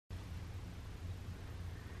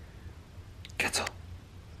Cancel.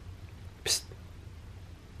 Psst.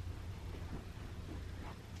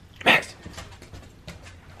 Max.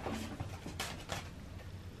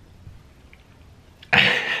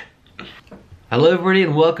 Hello everybody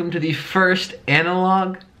and welcome to the first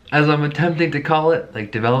Animlog, as I'm attempting to call it.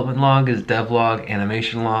 Like development log is devlog,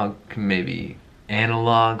 animation log, maybe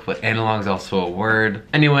analog, but analog is also a word.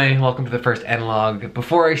 Anyway, welcome to the first Animlog.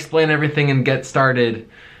 Before I explain everything and get started,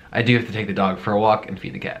 I do have to take the dog for a walk and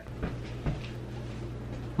feed the cat.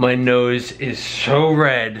 My nose is so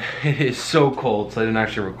red, it is so cold, so I didn't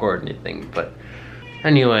actually record anything, but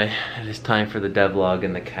anyway, it is time for the devlog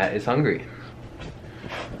and the cat is hungry.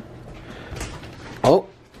 Oh.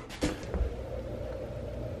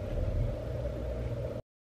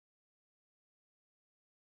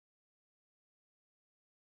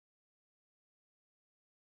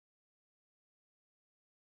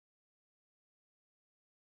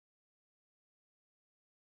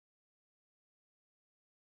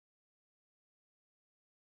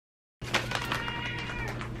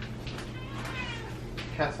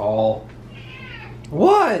 That's all.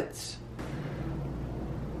 What?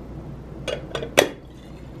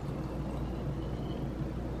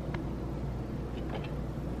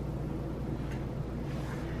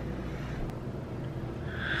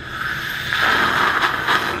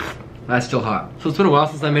 That's still hot. So it's been a while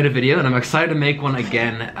since I made a video and I'm excited to make one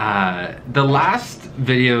again. The last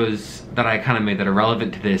videos that I kind of made that are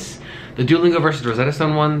relevant to this, the Duolingo versus Rosetta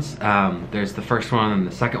Stone ones, there's the first one and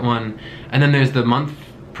the second one, and then there's the month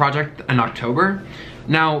project in October.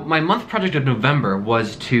 Now, my month project of November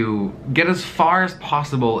was to get as far as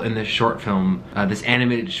possible in this short film, this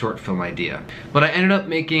animated short film idea. But I ended up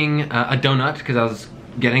making a donut because I was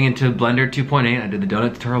getting into Blender 2.8. I did the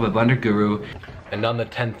donut tutorial by Blender Guru. And on the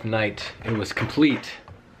 10th night, it was complete.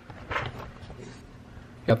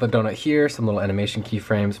 Got the donut here, some little animation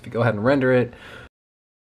keyframes. If you go ahead and render it.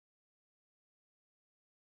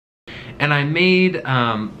 And I made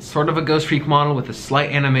sort of a Ghost Freak model with a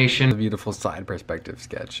slight animation. A beautiful side perspective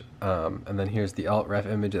sketch. And then here's the alt ref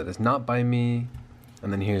image that is not by me.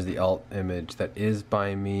 And then here's the alt image that is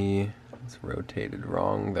by me. It's rotated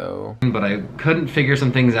wrong though. But I couldn't figure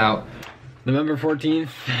some things out. November 14th,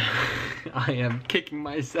 I am kicking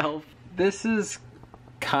myself. This is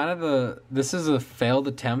kind of this is a failed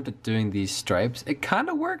attempt at doing these stripes. It kind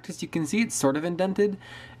of worked, as you can see, it's sort of indented.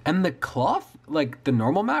 And the cloth, like the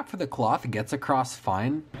normal map for the cloth gets across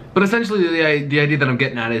fine. But essentially the idea that I'm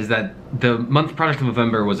getting at is that the month project of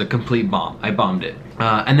November was a complete bomb. I bombed it.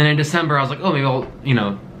 And then in December I was like, oh, maybe I'll, you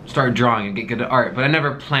know, start drawing and get good at art, but I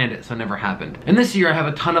never planned it, so it never happened. And this year I have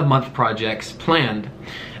a ton of month projects planned,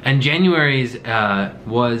 and January's today's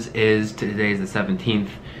the 17th,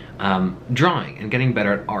 drawing and getting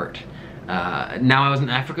better at art. Now I was in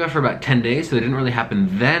Africa for about 10 days, so it didn't really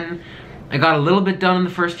happen then. I got a little bit done in the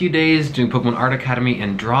first few days doing Pokemon Art Academy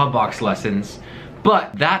and Drawbox lessons.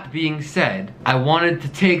 But that being said, I wanted to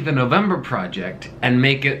take the November project and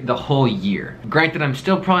make it the whole year. Granted, I'm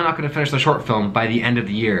still probably not going to finish the short film by the end of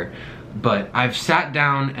the year, but I've sat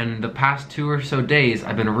down and the past 2 or so days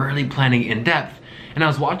I've been really planning in depth. And I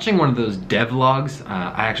was watching one of those devlogs.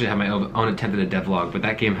 I actually have my own attempt at a devlog, but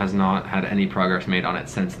that game has not had any progress made on it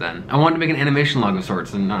since then. I wanted to make an animation log of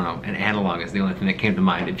sorts, and I don't know, an analog is the only thing that came to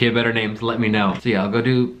mind. If you have better names, let me know. So yeah, I'll go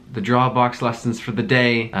do the Drawbox lessons for the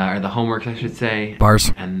day, or the homework I should say. Bars.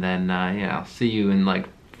 And then, yeah, I'll see you in like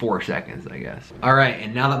 4 seconds, I guess. All right,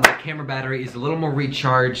 and now that my camera battery is a little more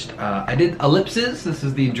recharged, I did ellipses. This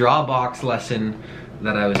is the Drawbox lesson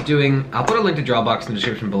that I was doing. I'll put a link to Drawbox in the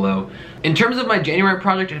description below. In terms of my January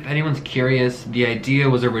project, if anyone's curious, the idea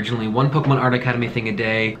was originally 1 Pokemon Art Academy thing a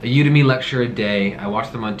day, a Udemy lecture a day, I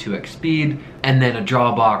watched them on 2x speed, and then a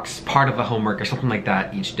Drawbox, part of the homework or something like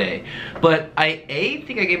that each day. But I A,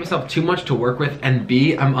 think I gave myself too much to work with, and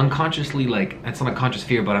B, I'm unconsciously like, it's not a conscious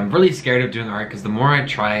fear, but I'm really scared of doing art because the more I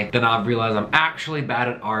try, then I'll realize I'm actually bad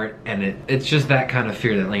at art, and it's just that kind of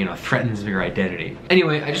fear that, you know, threatens your identity.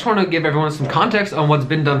 Anyway, I just want to give everyone some context on what's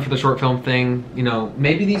been done for the short film thing. You know,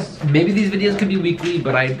 maybe these videos could be weekly,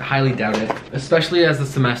 but I highly doubt it, especially as the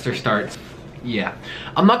semester starts. Yeah,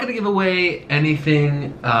 I'm not gonna give away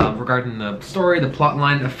anything regarding the story, the plot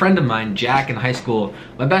line. A friend of mine, Jack, in high school,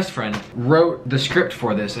 my best friend, wrote the script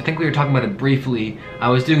for this. I think we were talking about it briefly. I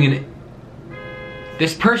was doing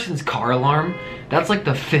this person's car alarm, that's like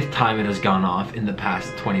the 5th time it has gone off in the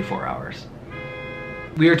past 24 hours.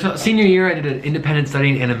 We were senior year, I did an independent study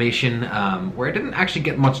in animation where I didn't actually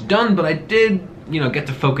get much done, but I did, you know, get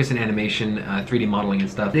to focus in animation, 3D modeling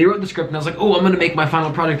and stuff. They wrote the script and I was like, oh, I'm gonna make my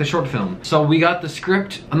final project a short film. So we got the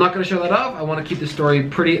script. I'm not gonna show that off. I wanna keep the story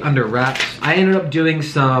pretty under wraps. I ended up doing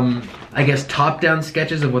some I guess, top-down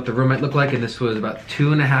sketches of what the room might look like, and this was about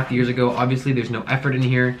 2.5 years ago. Obviously, there's no effort in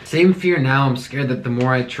here. Same fear now. I'm scared that the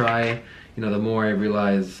more I try, you know, the more I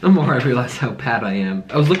realize how bad I am.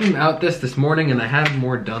 I was looking out this morning and I had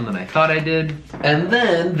more done than I thought I did. And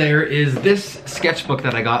then there is this sketchbook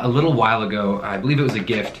that I got a little while ago. I believe it was a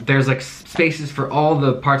gift. There's like spaces for all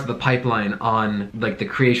the parts of the pipeline on like the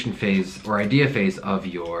creation phase or idea phase of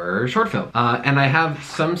your short film. And I have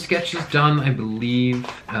some sketches done, I believe.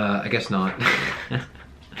 I guess not.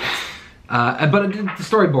 But I did the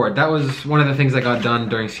storyboard. That was one of the things I got done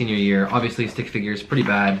during senior year. Obviously, stick figures, pretty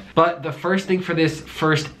bad. But the first thing for this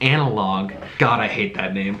first Animlog, God, I hate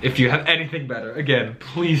that name. If you have anything better, again,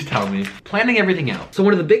 please tell me. Planning everything out. So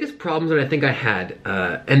one of the biggest problems that I think I had,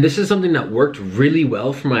 and this is something that worked really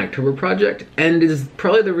well for my October project, and is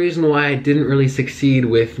probably the reason why I didn't really succeed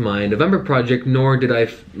with my November project, nor did I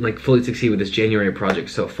like fully succeed with this January project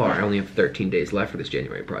so far. I only have 13 days left for this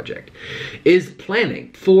January project, is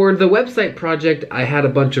planning. For the website project, I had a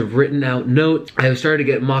bunch of written out notes. I started to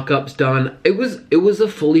get mock-ups done. It was a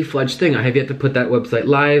fully fledged thing. I have yet to put that website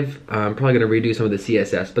live. I'm probably gonna redo some of the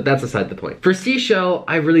CSS, but that's aside the point. For Seashell,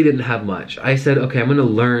 I really didn't have much. I said, okay, I'm gonna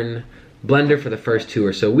learn Blender for the first 2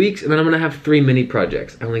 or so weeks, and then I'm gonna have 3 mini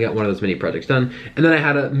projects. I only got one of those mini projects done. And then I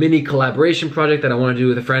had a mini collaboration project that I wanna do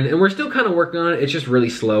with a friend, and we're still kind of working on it. It's just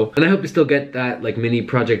really slow. And I hope to still get that like mini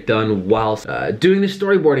project done whilst doing the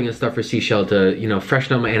storyboarding and stuff for Seashell to, you know,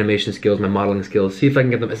 freshen up my animation skills, my modeling skills, see if I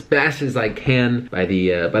can get them as fast as I can by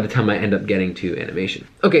the time I end up getting to animation.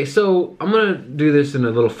 Okay, so I'm gonna do this in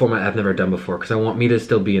a little format I've never done before because I want me to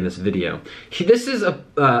still be in this video. This is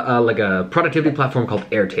like a productivity platform called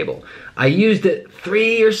Airtable. I used it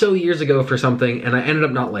 3 or so years ago for something and I ended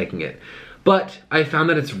up not liking it. But I found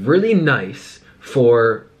that it's really nice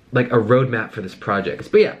for like a roadmap for this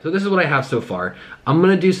project. But yeah, so this is what I have so far. I'm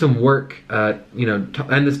gonna do some work, you know, to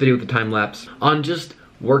end this video with a time lapse on just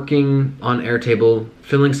working on Airtable,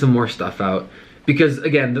 filling some more stuff out. Because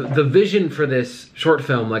again, the vision for this short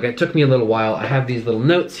film, like it took me a little while. I have these little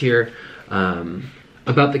notes here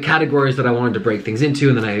about the categories that I wanted to break things into,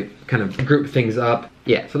 and then I kind of group things up.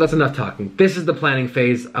 Yeah, so that's enough talking. This is the planning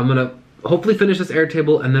phase. I'm gonna hopefully finish this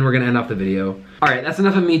Airtable and then we're gonna end off the video. All right, that's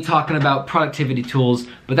enough of me talking about productivity tools,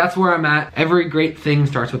 but that's where I'm at. Every great thing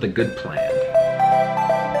starts with a good plan.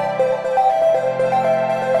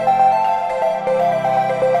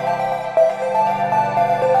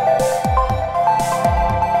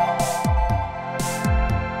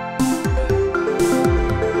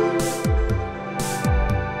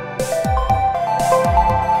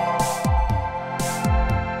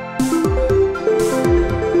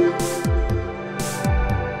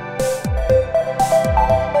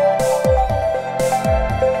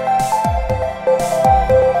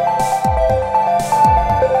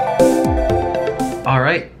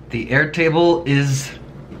 The Airtable is,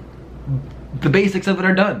 the basics of it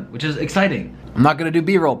are done, which is exciting. I'm not gonna do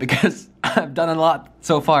B-roll because I've done a lot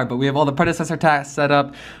so far, but we have all the predecessor tasks set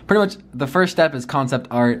up. Pretty much the first step is concept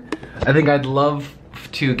art. I think I'd love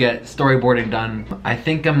to get storyboarding done. I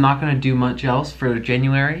think I'm not gonna do much else for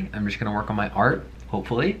January. I'm just gonna work on my art,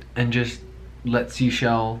 hopefully, and just let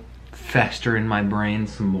Seashell fester in my brain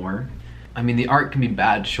some more. I mean, the art can be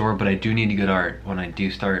bad, sure, but I do need good art when I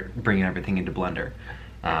do start bringing everything into Blender.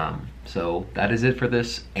 So that is it for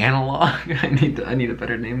this Animlog. I need a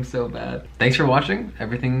better name so bad. Thanks for watching.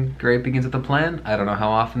 Everything great begins with a plan. I don't know how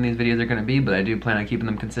often these videos are gonna be, but I do plan on keeping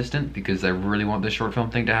them consistent because I really want this short film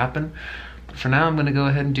thing to happen. But for now, I'm gonna go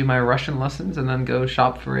ahead and do my Russian lessons and then go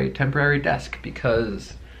shop for a temporary desk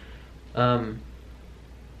because,